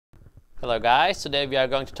Hello guys, today we are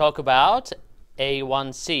going to talk about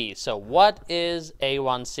A1C. So what is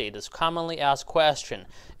A1C? This commonly asked question,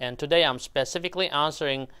 and today I'm specifically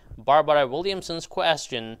answering Barbara Williamson's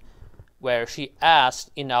question where she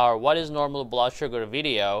asked in our what is normal blood sugar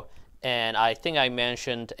video, and I think I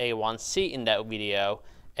mentioned A1C in that video,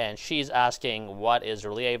 and she's asking what is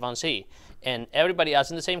really A1C, and everybody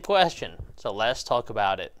asking the same question. So let's talk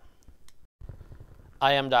about it.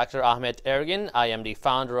 I am Dr. Ahmet Ergin. I am the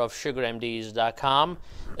founder of SUGARMDs.com.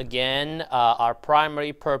 Again, our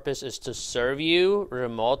primary purpose is to serve you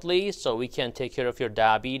remotely so we can take care of your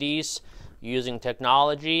diabetes using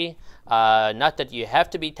technology. Not that you have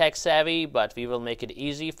to be tech savvy, but we will make it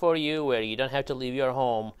easy for you where you don't have to leave your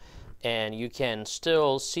home and you can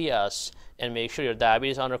still see us and make sure your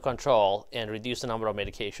diabetes is under control and reduce the number of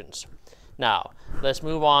medications. Now, let's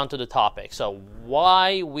move on to the topic. So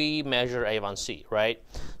why we measure A1C, right?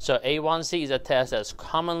 So A1C is a test that's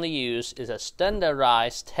commonly used, is a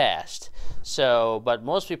standardized test. But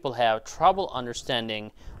most people have trouble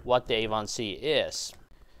understanding what the A1C is.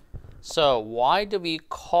 So why do we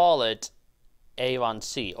call it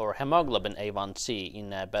A1C or hemoglobin A1C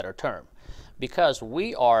in a better term? Because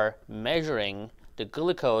we are measuring the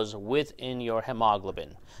glucose within your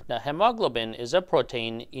hemoglobin. Now, hemoglobin is a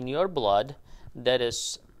protein in your blood that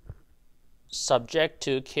is subject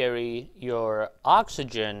to carry your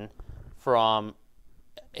oxygen from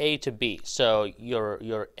A to B. So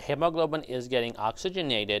your hemoglobin is getting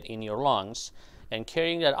oxygenated in your lungs and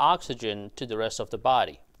carrying that oxygen to the rest of the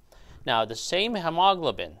body. Now, the same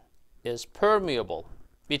hemoglobin is permeable,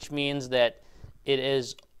 which means that it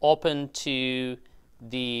is open to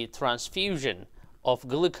the transfusion of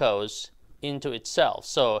glucose into itself.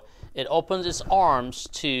 So it opens its arms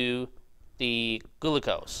to the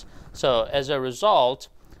glucose. So as a result,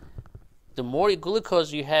 the more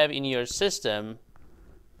glucose you have in your system,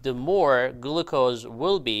 the more glucose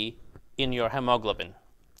will be in your hemoglobin.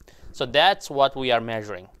 So that's what we are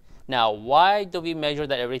measuring. Now, why do we measure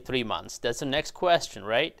that every 3 months? That's the next question,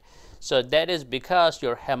 right? So that is because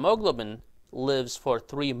your hemoglobin lives for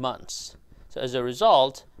 3 months. So as a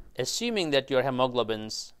result, assuming that your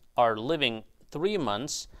hemoglobins are living 3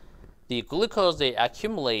 months, the glucose they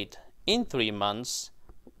accumulate in 3 months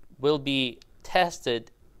will be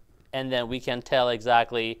tested, and then we can tell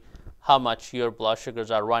exactly how much your blood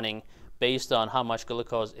sugars are running based on how much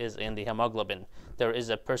glucose is in the hemoglobin. There is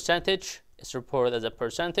a percentage, it's reported as a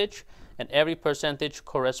percentage, and every percentage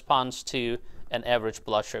corresponds to an average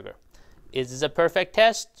blood sugar. Is this a perfect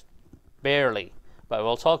test? Barely, but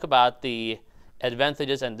we'll talk about the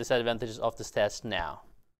advantages and disadvantages of this test now.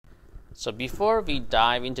 So before we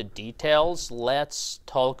dive into details, let's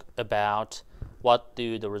talk about what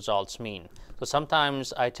do the results mean. So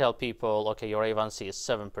sometimes I tell people, okay, your A1C is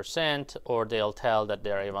 7%, or they'll tell that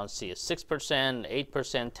their A1C is 6%,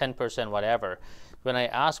 8%, 10%, whatever. When I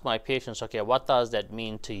ask my patients, okay, what does that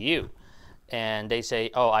mean to you? And they say,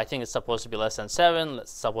 oh, I think it's supposed to be less than 7,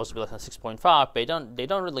 it's supposed to be less than 6.5, but they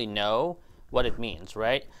don't really know what it means,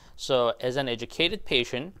 right? So as an educated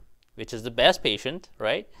patient, which is the best patient,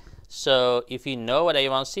 right? So if you know what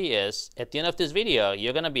A1C is, at the end of this video,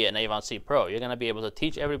 you're going to be an A1C pro. You're going to be able to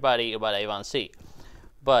teach everybody about A1C.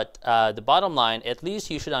 But the bottom line, at least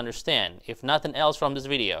you should understand, if nothing else from this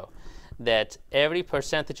video, that every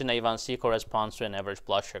percentage in A1C corresponds to an average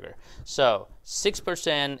blood sugar. So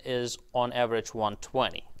 6% is on average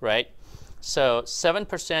 120, right? So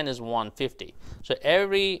 7% is 150. So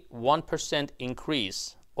every 1%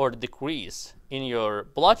 increase or decrease in your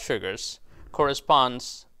blood sugars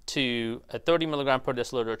corresponds to a 30 milligram per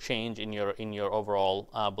deciliter change in your overall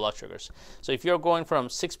blood sugars. So if you're going from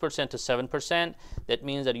 6% to 7%, that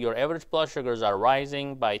means that your average blood sugars are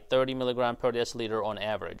rising by 30 milligram per deciliter on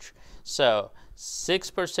average. So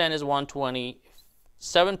 6% is 120,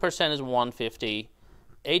 7% is 150,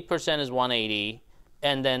 8% is 180,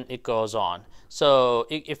 and then it goes on. So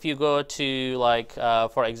if you go to, like,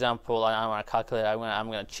 for example, I want to calculate, I'm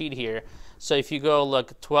going to cheat here. So if you go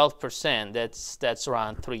look 12%, that's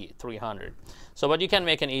around 300. So but you can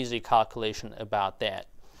make an easy calculation about that.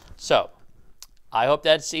 So I hope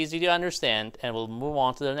that's easy to understand, and we'll move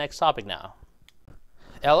on to the next topic now.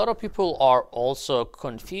 A lot of people are also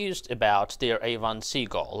confused about their A1C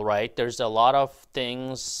goal, right? There's a lot of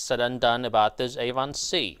things said and done about this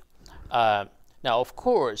A1C. Now, of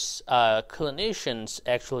course, clinicians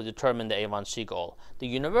actually determine the A1C goal. The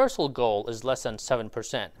universal goal is less than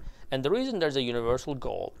 7%. And the reason there's a universal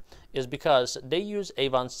goal is because they use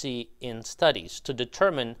A1C in studies to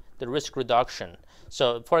determine the risk reduction.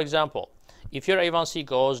 So, for example, if your A1C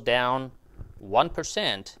goes down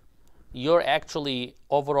 1%, your actually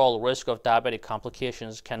overall risk of diabetic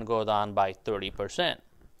complications can go down by 30%.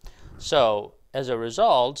 So as a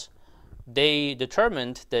result, they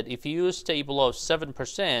determined that if you stay below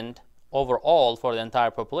 7% overall for the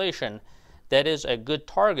entire population, that is a good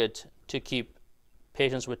target to keep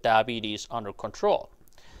patients with diabetes under control.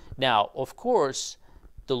 Now, of course,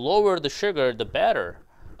 the lower the sugar, the better.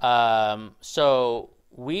 So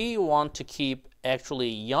we want to keep actually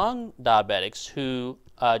young diabetics who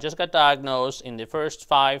just got diagnosed in the first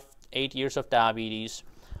 5-8 years of diabetes,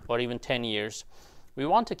 or even 10 years. We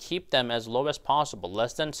want to keep them as low as possible,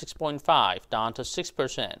 less than 6.5, down to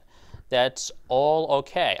 6%. That's all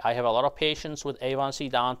okay. I have a lot of patients with A1C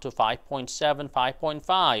down to 5.7,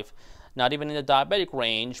 5.5, not even in the diabetic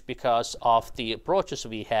range because of the approaches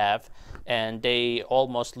we have, and they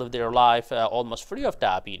almost live their life almost free of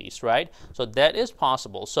diabetes, right? So that is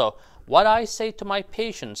possible. So what I say to my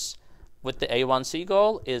patients with the A1C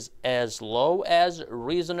goal is as low as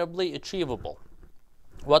reasonably achievable.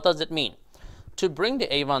 What does it mean? To bring the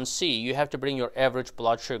A1C, you have to bring your average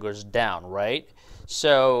blood sugars down, right?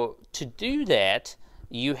 So to do that,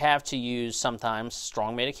 you have to use sometimes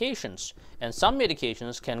strong medications. And some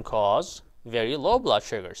medications can cause very low blood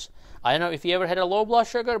sugars. I don't know if you ever had a low blood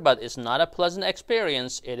sugar, but it's not a pleasant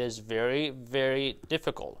experience. It is very, very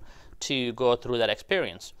difficult to go through that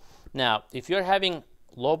experience. Now, if you're having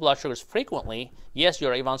low blood sugars frequently, yes,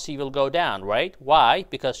 your A1C will go down, right? Why?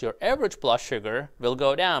 Because your average blood sugar will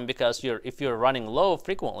go down, because if you're running low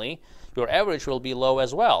frequently, your average will be low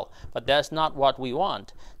as well. But that's not what we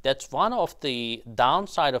want. That's one of the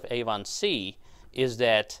downside of A1C, is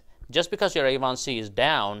that just because your A1C is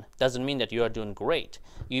down doesn't mean that you are doing great.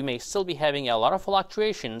 You may still be having a lot of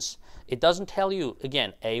fluctuations. It doesn't tell you,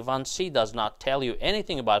 again, A1C does not tell you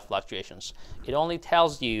anything about fluctuations. It only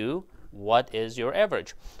tells you what is your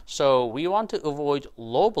average. So we want to avoid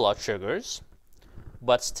low blood sugars,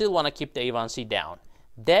 but still want to keep the A1C down.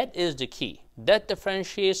 That is the key. That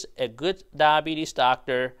differentiates a good diabetes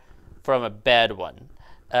doctor from a bad one.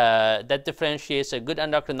 That differentiates a good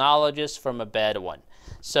endocrinologist from a bad one.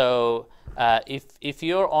 So if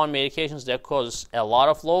you're on medications that cause a lot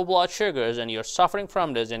of low blood sugars and you're suffering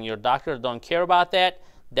from this and your doctor don't care about that,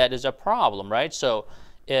 that is a problem, right? So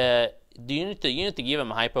you need to give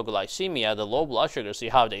them hypoglycemia, the low blood sugar, see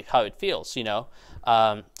how it feels, you know.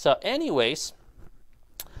 So anyways,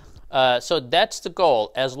 so that's the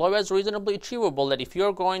goal, as low as reasonably achievable. That if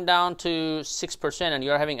you're going down to 6% and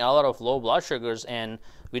you're having a lot of low blood sugars, and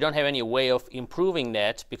we don't have any way of improving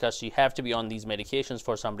that because you have to be on these medications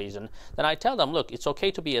for some reason, then I tell them, look, it's okay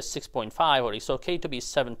to be a 6.5 or it's okay to be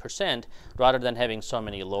 7% rather than having so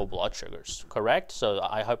many low blood sugars, correct? So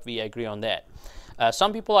I hope we agree on that.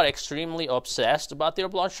 Some people are extremely obsessed about their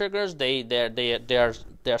blood sugars.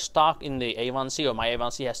 They're stuck in the A1C, or my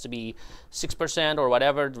A1C has to be 6% or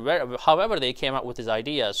whatever. However they came up with these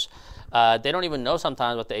ideas, they don't even know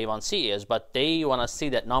sometimes what the A1C is, but they want to see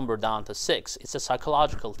that number down to 6. It's a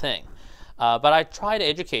psychological thing. But I try to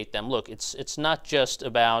educate them. Look, it's not just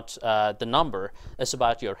about the number. It's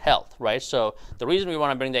about your health, right? So the reason we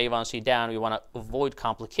want to bring the A1C down, we want to avoid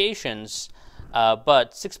complications.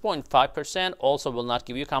 But 6.5% also will not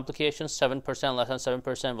give you complications. 7%, less than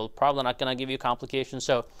 7%, will probably not going to give you complications.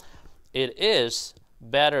 So it is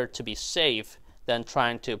better to be safe than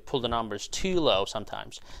trying to pull the numbers too low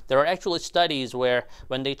sometimes. There are actually studies where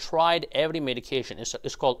when they tried every medication,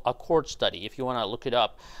 it's called Accord study, if you want to look it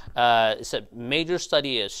up. It's a major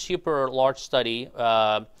study, a super large study.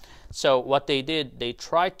 So what they did, they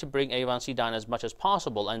tried to bring A1C down as much as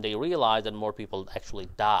possible, and they realized that more people actually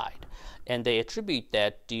died. And they attribute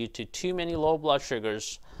that due to too many low blood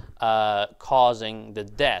sugars causing the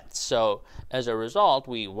death. So as a result,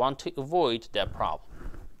 we want to avoid that problem.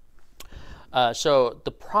 So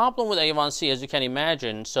the problem with A1C, as you can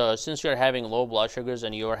imagine, so since you're having low blood sugars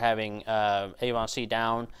and you're having A1C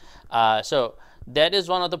down, so that is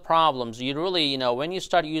one of the problems. You really, you know, when you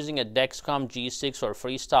start using a Dexcom G6 or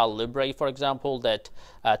Freestyle Libre, for example, that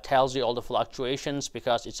tells you all the fluctuations,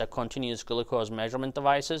 because it's a continuous glucose measurement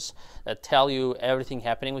devices that tell you everything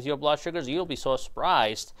happening with your blood sugars, you'll be so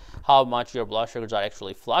surprised how much your blood sugars are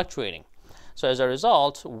actually fluctuating. So as a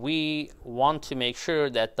result, we want to make sure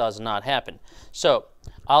that does not happen. So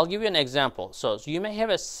I'll give you an example. So you may have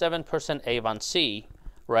a 7% A1C,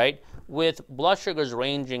 right, with blood sugars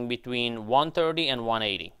ranging between 130 and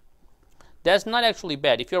 180. That's not actually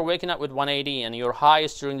bad. If you're waking up with 180 and your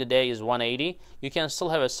highest during the day is 180, you can still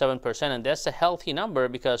have a 7%, and that's a healthy number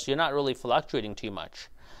because you're not really fluctuating too much.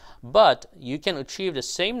 But you can achieve the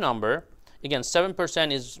same number. Again,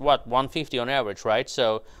 7% is what, 150 on average, right?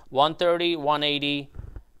 So 130, 180,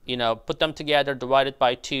 you know, put them together, divide it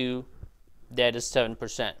by 2, that is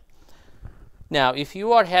 7%. Now, if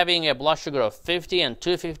you are having a blood sugar of 50 and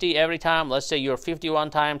 250 every time, let's say you're 51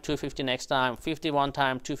 time, 250 next time, 51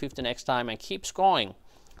 time, 250 next time, and keeps going.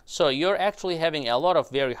 So you're actually having a lot of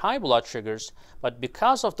very high blood sugars, but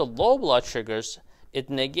because of the low blood sugars, it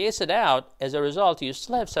negates it out. As a result, you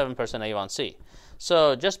still have 7% A1C.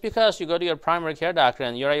 So just because you go to your primary care doctor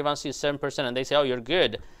and your A1C is 7% and they say, oh, you're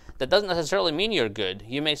good, that doesn't necessarily mean you're good.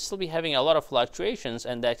 You may still be having a lot of fluctuations,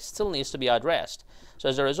 and that still needs to be addressed. So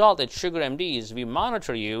as a result, at SUGARMDs, we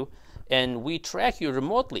monitor you and we track you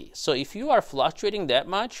remotely. So if you are fluctuating that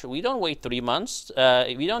much, we don't wait 3 months.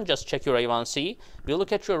 We don't just check your A1C. We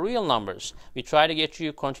look at your real numbers. We try to get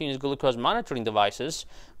you continuous glucose monitoring devices.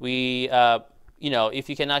 We if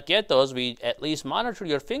you cannot get those, we at least monitor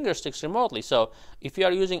your finger sticks remotely. So if you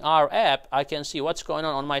are using our app, I can see what's going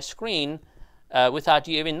on my screen without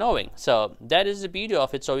you even knowing. So that is the beauty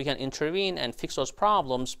of it, so we can intervene and fix those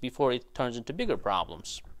problems before it turns into bigger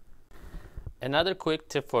problems. Another quick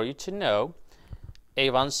tip for you to know,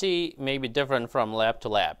 A1C may be different from lab to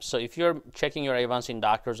lab. So if you're checking your A1C in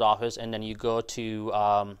doctor's office and then you go to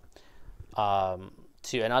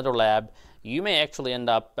another lab, you may actually end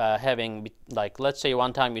up having, like, let's say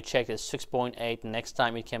one time you check is 6.8, next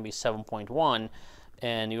time it can be 7.1,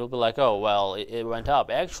 and you'll be like, oh, well, it went up.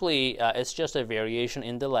 Actually, it's just a variation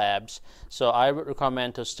in the labs, so I would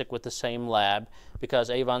recommend to stick with the same lab, because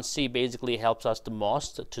A1C basically helps us the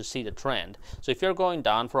most to see the trend. So if you're going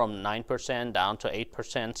down from 9% down to 8%,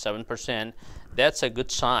 7%, that's a good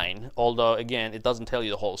sign, although, again, it doesn't tell you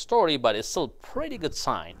the whole story, but it's still a pretty good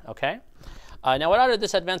sign, okay? Now, what are the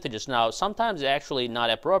disadvantages? Now, sometimes it's actually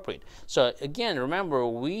not appropriate. So again, remember,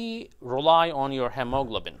 we rely on your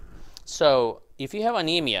hemoglobin. So if you have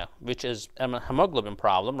anemia, which is a hemoglobin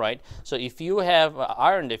problem, right? So if you have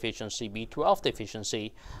iron deficiency, B12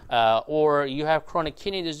 deficiency, or you have chronic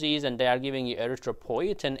kidney disease and they are giving you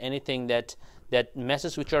erythropoietin, anything that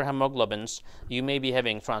messes with your hemoglobins, you may be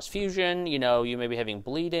having transfusion, you may be having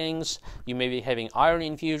bleedings, you may be having iron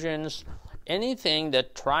infusions, anything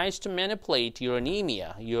that tries to manipulate your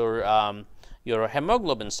anemia, your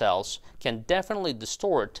hemoglobin cells, can definitely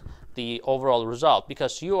distort the overall result,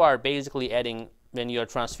 because you are basically adding, when you're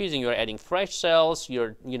transfusing, you're adding fresh cells,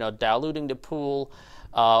 you're diluting the pool,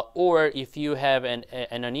 or if you have an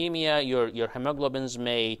anemia, your hemoglobins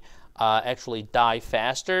may actually die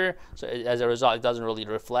faster. So as a result, it doesn't really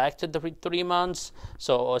reflect at the 3 months.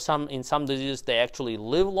 So in some diseases, they actually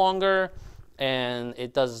live longer, and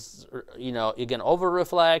it does, you can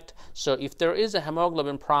over-reflect. So if there is a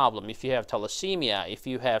hemoglobin problem, if you have thalassemia, if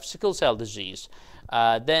you have sickle cell disease,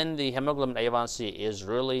 then the hemoglobin A1C is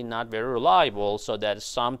really not very reliable. So that is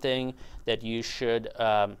something that you should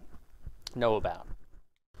know about.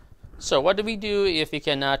 So what do we do if we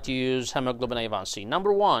cannot use hemoglobin A1C?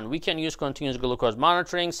 Number one, we can use continuous glucose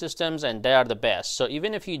monitoring systems, and they are the best. So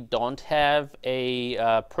even if you don't have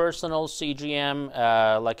a personal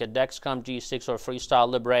CGM like a Dexcom G6 or Freestyle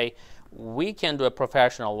Libre, we can do a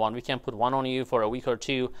professional one. We can put one on you for a week or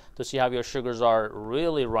two to see how your sugars are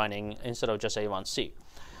really running instead of just A1C.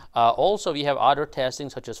 Also, we have other testing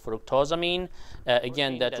such as fructosamine,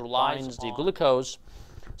 again, that relies the glucose.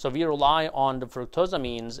 So we rely on the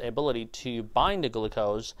fructosamine's ability to bind the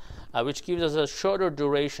glucose, which gives us a shorter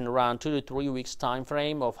duration, around 2 to 3 weeks time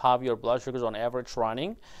frame of how your blood sugars on average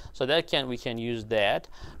running. So we can use that.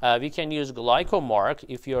 We can use glycomark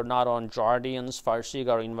if you're not on Jardiance,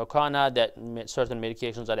 Farxiga, or Invokana, that certain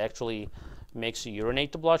medications that actually makes you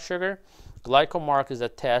urinate the blood sugar. Glycomark is a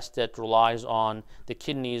test that relies on the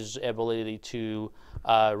kidney's ability to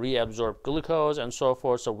reabsorb glucose and so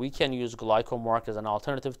forth. So we can use glycomark as an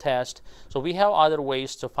alternative test. So we have other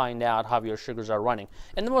ways to find out how your sugars are running.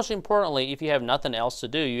 And most importantly, if you have nothing else to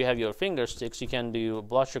do, you have your finger sticks, you can do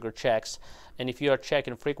blood sugar checks. And if you are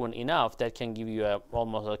checking frequent enough, that can give you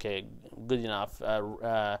almost like a good enough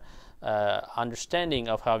understanding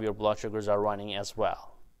of how your blood sugars are running as well.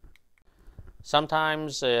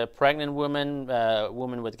 Sometimes pregnant women,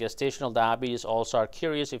 women with gestational diabetes also are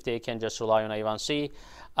curious if they can just rely on A1C.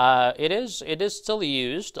 It is still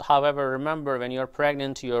used. However, remember, when you're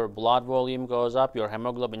pregnant, your blood volume goes up, your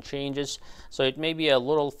hemoglobin changes, so it may be a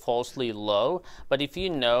little falsely low. But if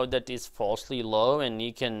you know that it's falsely low, and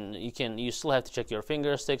you still have to check your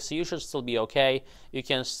finger sticks, so you should still be okay. You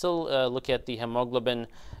can still look at the hemoglobin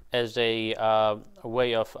as a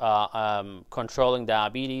way of controlling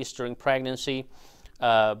diabetes during pregnancy.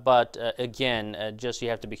 But again, just you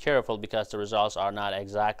have to be careful, because the results are not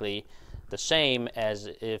exactly the same as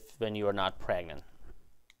if when you are not pregnant.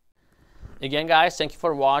 Again, guys, thank you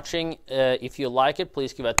for watching. If you like it,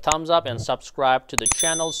 please give a thumbs up and subscribe to the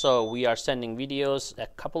channel. So we are sending videos, a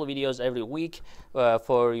couple of videos every week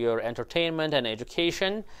for your entertainment and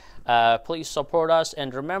education. Please support us,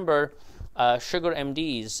 and remember,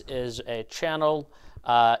 SUGARMDs is a channel.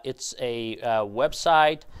 It's a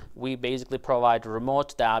website. We basically provide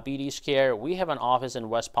remote diabetes care. We have an office in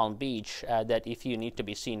West Palm Beach that if you need to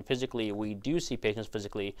be seen physically, we do see patients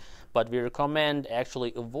physically, but we recommend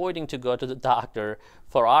actually avoiding to go to the doctor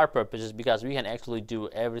for our purposes, because we can actually do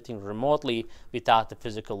everything remotely without the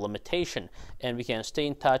physical limitation, and we can stay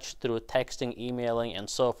in touch through texting, emailing, and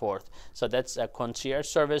so forth. So that's a concierge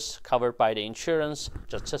service covered by the insurance.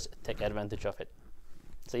 Just take advantage of it.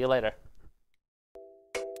 See you later.